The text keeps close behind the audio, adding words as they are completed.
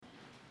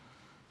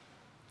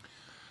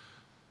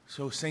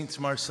So Saints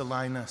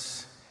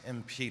Marcellinus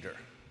and Peter,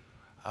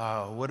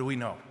 what do we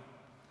know?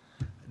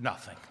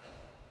 Nothing.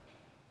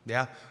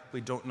 Yeah,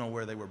 we don't know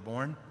where they were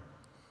born.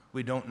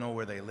 We don't know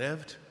where they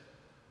lived.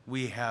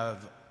 We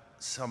have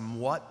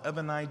somewhat of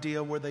an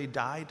idea where they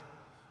died,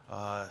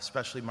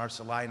 especially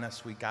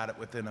Marcellinus. We got it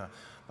within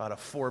about a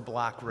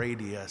 4-block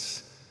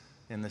radius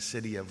in the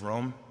city of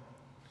Rome.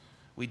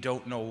 We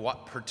don't know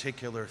what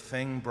particular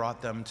thing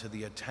brought them to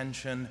the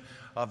attention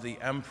of the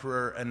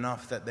emperor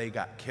enough that they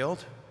got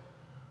killed.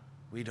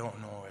 We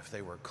don't know if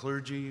they were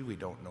clergy. We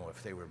don't know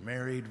if they were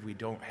married. We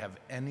don't have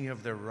any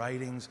of their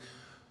writings.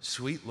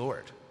 Sweet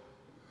Lord,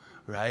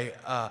 right?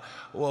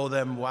 Well,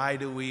 then why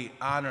do we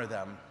honor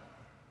them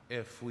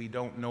if we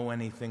don't know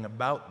anything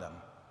about them?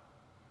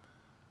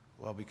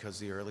 Well, because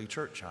the early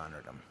church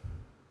honored them.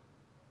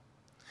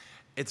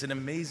 It's an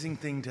amazing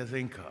thing to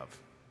think of,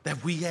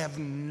 that we have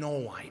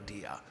no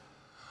idea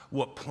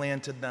what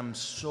planted them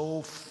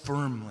so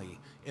firmly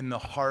in the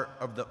heart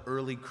of the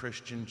early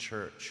Christian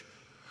church.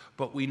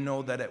 But we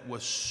know that it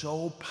was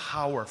so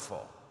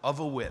powerful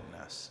of a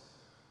witness,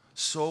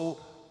 so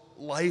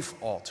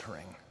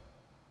life-altering,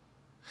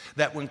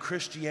 that when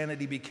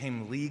Christianity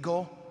became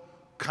legal,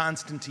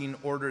 Constantine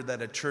ordered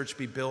that a church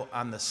be built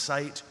on the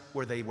site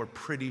where they were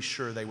pretty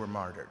sure they were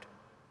martyred.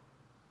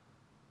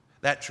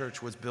 That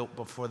church was built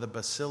before the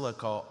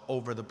basilica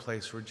over the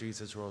place where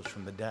Jesus rose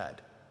from the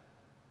dead.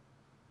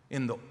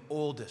 In the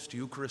oldest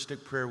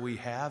Eucharistic prayer we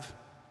have,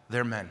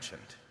 they're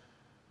mentioned.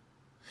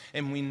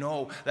 And we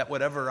know that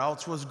whatever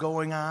else was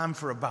going on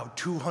for about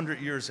 200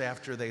 years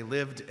after they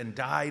lived and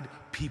died,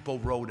 people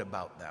wrote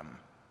about them,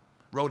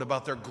 wrote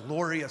about their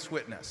glorious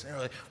witness. And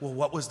they're like, well,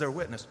 what was their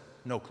witness?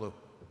 No clue.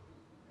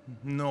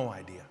 No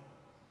idea.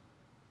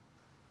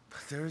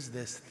 But there's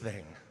this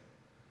thing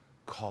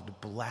called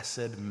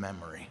blessed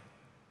memory.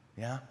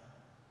 Yeah?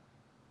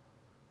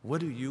 What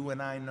do you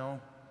and I know?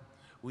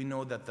 We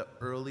know that the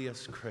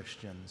earliest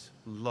Christians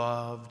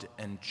loved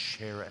and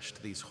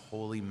cherished these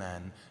holy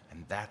men,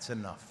 and that's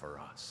enough for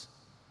us.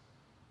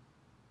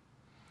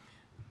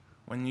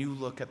 When you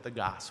look at the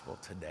gospel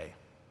today,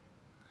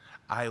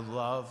 I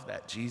love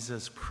that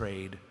Jesus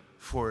prayed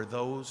for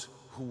those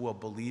who will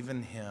believe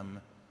in him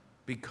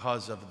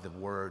because of the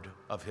word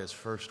of his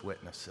first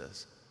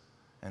witnesses.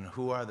 And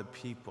who are the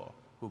people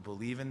who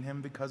believe in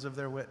him because of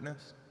their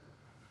witness?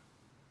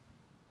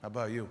 How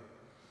about you?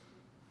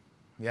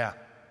 Yeah.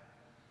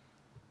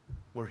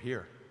 We're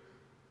here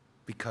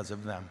because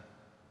of them.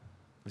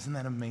 Isn't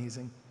that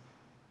amazing?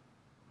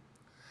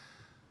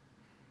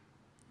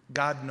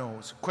 God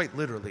knows, quite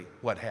literally,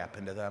 what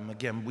happened to them.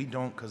 Again, we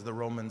don't, because the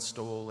Romans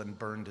stole and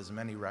burned as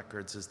many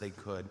records as they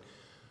could.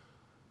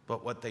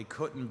 But what they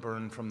couldn't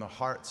burn from the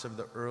hearts of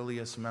the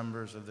earliest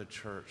members of the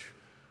church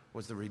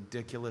was the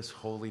ridiculous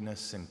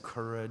holiness and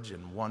courage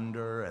and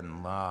wonder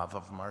and love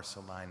of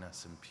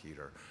Marcellinus and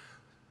Peter.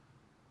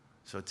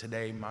 So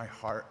today, my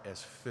heart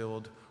is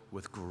filled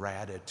with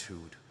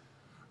gratitude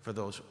for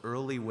those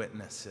early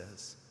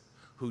witnesses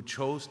who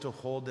chose to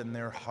hold in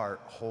their heart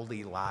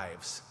holy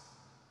lives.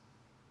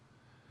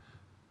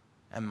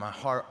 And my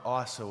heart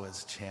also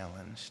is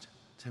challenged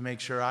to make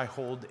sure I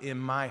hold in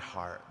my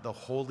heart the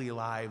holy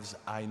lives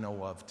I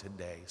know of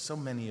today. So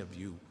many of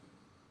you.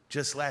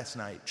 Just last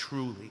night,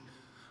 truly,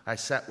 I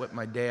sat with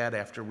my dad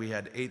after we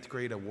had 8th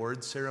grade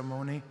award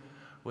ceremony,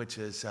 which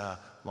is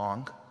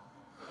long.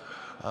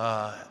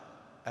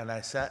 And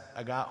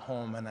I got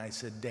home and I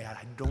said, Dad,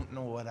 I don't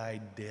know what I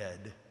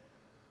did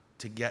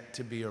to get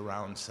to be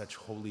around such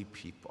holy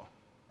people.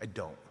 I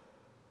don't.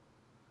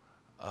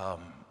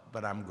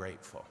 But I'm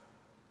grateful.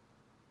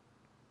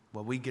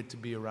 Well, we get to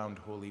be around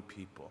holy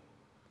people,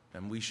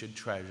 and we should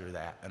treasure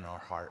that in our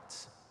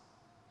hearts.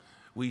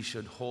 We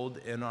should hold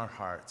in our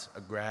hearts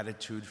a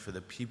gratitude for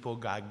the people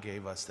God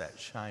gave us that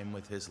shine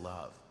with his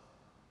love.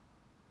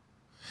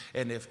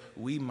 And if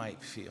we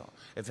might feel,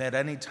 if at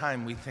any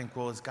time we think,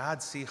 well, does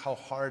God see how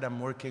hard I'm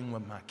working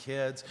with my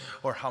kids,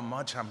 or how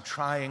much I'm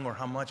trying, or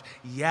how much?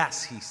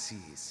 Yes, he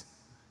sees.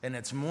 And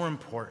it's more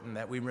important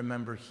that we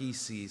remember he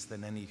sees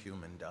than any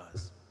human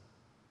does.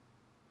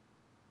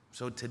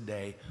 So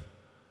today,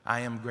 I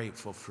am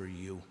grateful for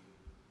you.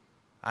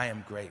 I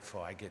am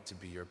grateful I get to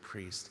be your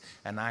priest,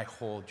 and I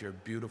hold your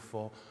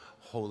beautiful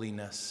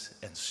holiness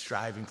and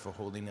striving for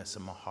holiness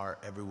in my heart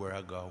everywhere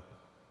I go.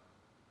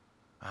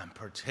 I'm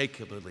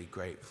particularly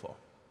grateful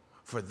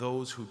for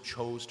those who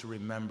chose to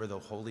remember the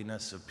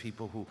holiness of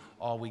people who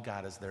all we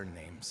got is their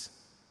names.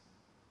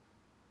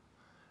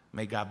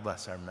 May God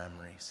bless our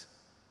memories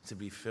to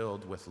be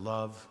filled with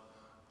love,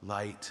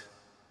 light,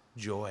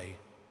 joy,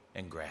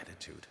 and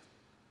gratitude.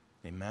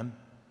 Amen?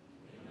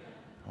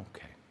 Amen.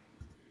 Okay.